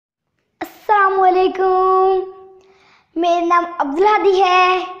वालेकुम। मेरा नाम अब्दुल हदी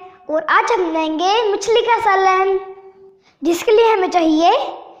है और आज हम बनाएंगे मछली का सालन, जिसके लिए हमें चाहिए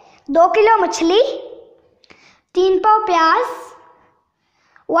 2 किलो मछली, 3 पाव प्याज,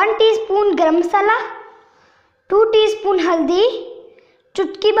 1 टीस्पून गरम मसाला, 2 टीस्पून हल्दी,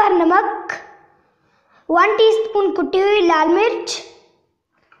 चुटकी भर नमक, 1 टीस्पून कुटी हुई लाल मिर्च,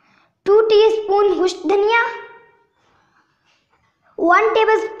 2 टीस्पून खुश्क धनिया, 1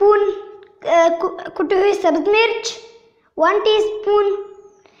 टेबलस्पून कुटी हुई सब्ज मिर्च, 1 टीस्पून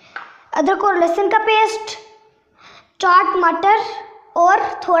अदरक और लहसुन का पेस्ट, 4 टमाटर और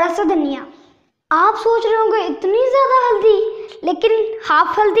थोड़ा सा धनिया। आप सोच रहे होंगे इतनी ज़्यादा हल्दी, लेकिन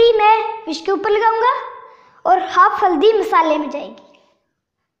हाफ हल्दी मैं फिश के ऊपर लगाऊंगा और हाफ हल्दी मसाले में जाएगी।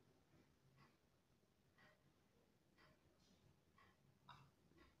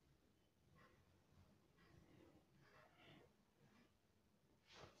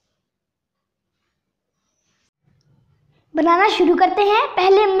 बनाना शुरू करते हैं।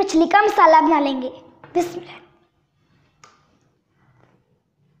 पहले मछली का मसाला बना लेंगे। बिस्मिल्लाह।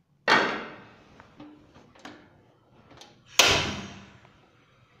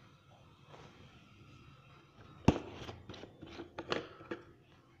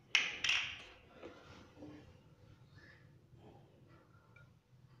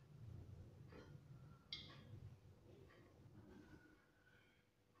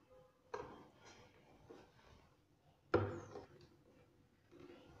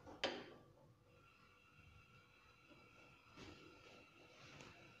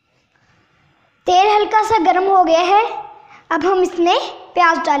 तेल हल्का सा गर्म हो गया है। अब हम इसमें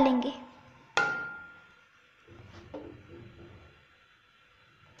प्याज डालेंगे।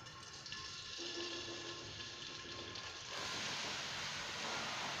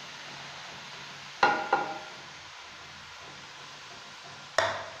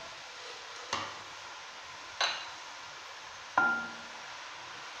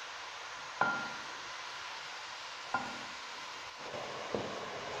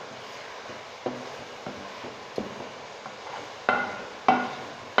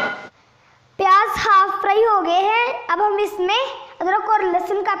 हाफ फ्राई हो गए हैं। अब हम इसमें अदरक और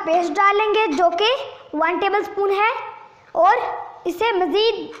लहसुन का पेस्ट डालेंगे, जो कि 1 टेबलस्पून है, और इसे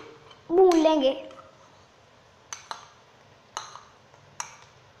मज़ीद भून लेंगे।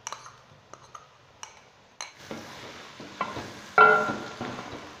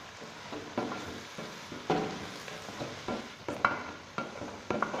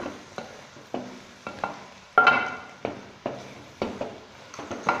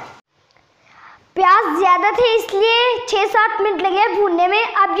 प्याज ज़्यादा थे इसलिए 6-7 मिनट लगे भूनने में।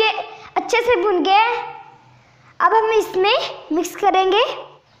 अब ये अच्छे से भुन गए। अब हम इसमें मिक्स करेंगे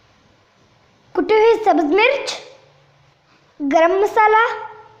कुटी हुई सब्ज मिर्च, गरम मसाला,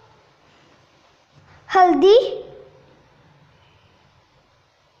 हल्दी,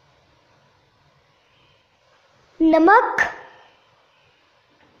 नमक,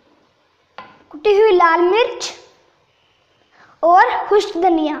 कुटी हुई लाल मिर्च और खुश्क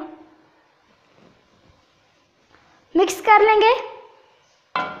धनिया। मिक्स कर लेंगे।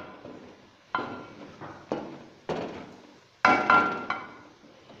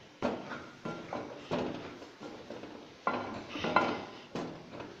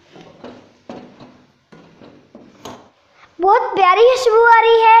 बहुत प्यारी खुशबू आ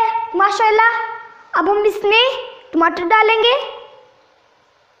रही है माशाल्लाह। अब हम इसमें टमाटर डालेंगे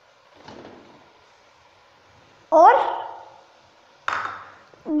और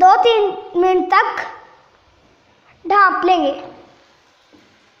 2-3 मिनट तक ढाँप लेंगे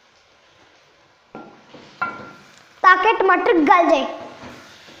ताकि टमाटर गल जाए।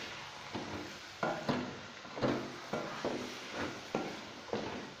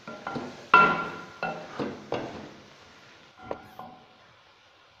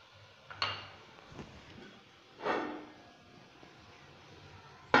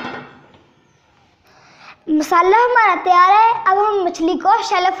 मसाला हमारा तैयार है। अब हम मछली को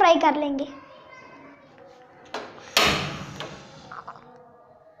शैलो फ्राई कर लेंगे।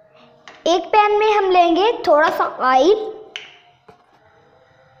 एक पैन में हम लेंगे थोड़ा सा ऑयल,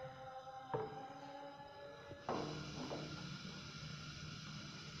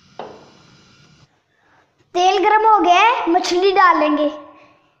 तेल गरम हो गया है, मछली डालेंगे।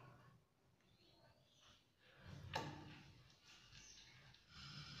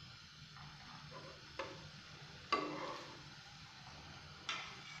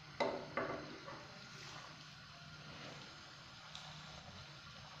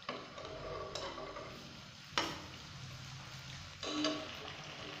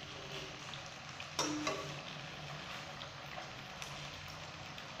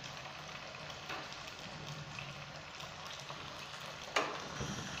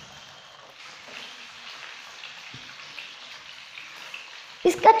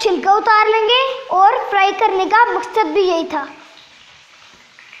 इसका छिलका उतार लेंगे और फ्राई करने का मकसद भी यही था।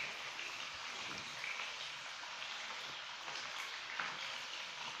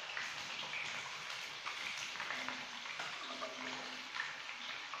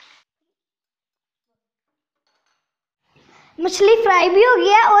 मछली फ्राई भी हो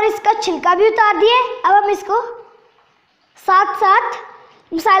गया और इसका छिलका भी उतार दिया। अब हम इसको साथ साथ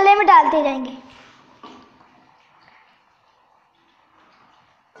मसाले में डालते जाएंगे।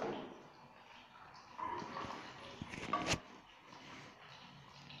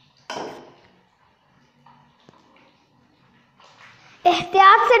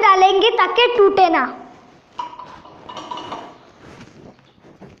 एहतियात से डालेंगे ताकि टूटे ना।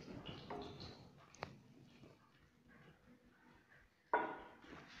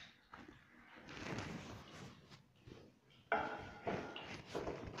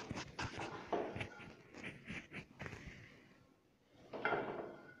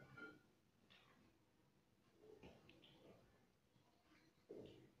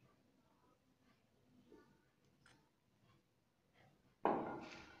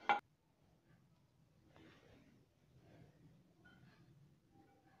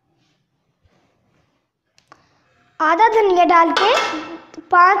 आधा धनिया डाल के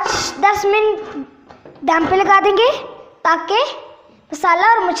 5-10 मिनट दम पे लगा देंगे ताकि मसाला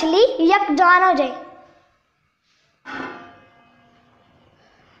और मछली यकजान हो जाए।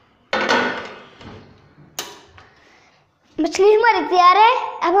 मछली हमारी तैयार है।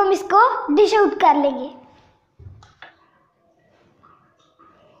 अब हम इसको डिश आउट कर लेंगे।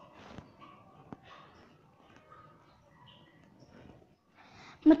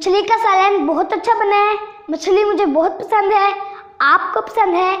 मछली का सालन बहुत अच्छा बना है। मछली मुझे बहुत पसंद है। आपको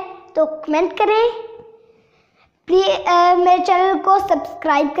पसंद है तो कमेंट करें। प्लीज मेरे चैनल को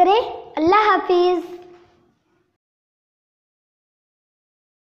सब्सक्राइब करें। अल्लाह हाफिज़।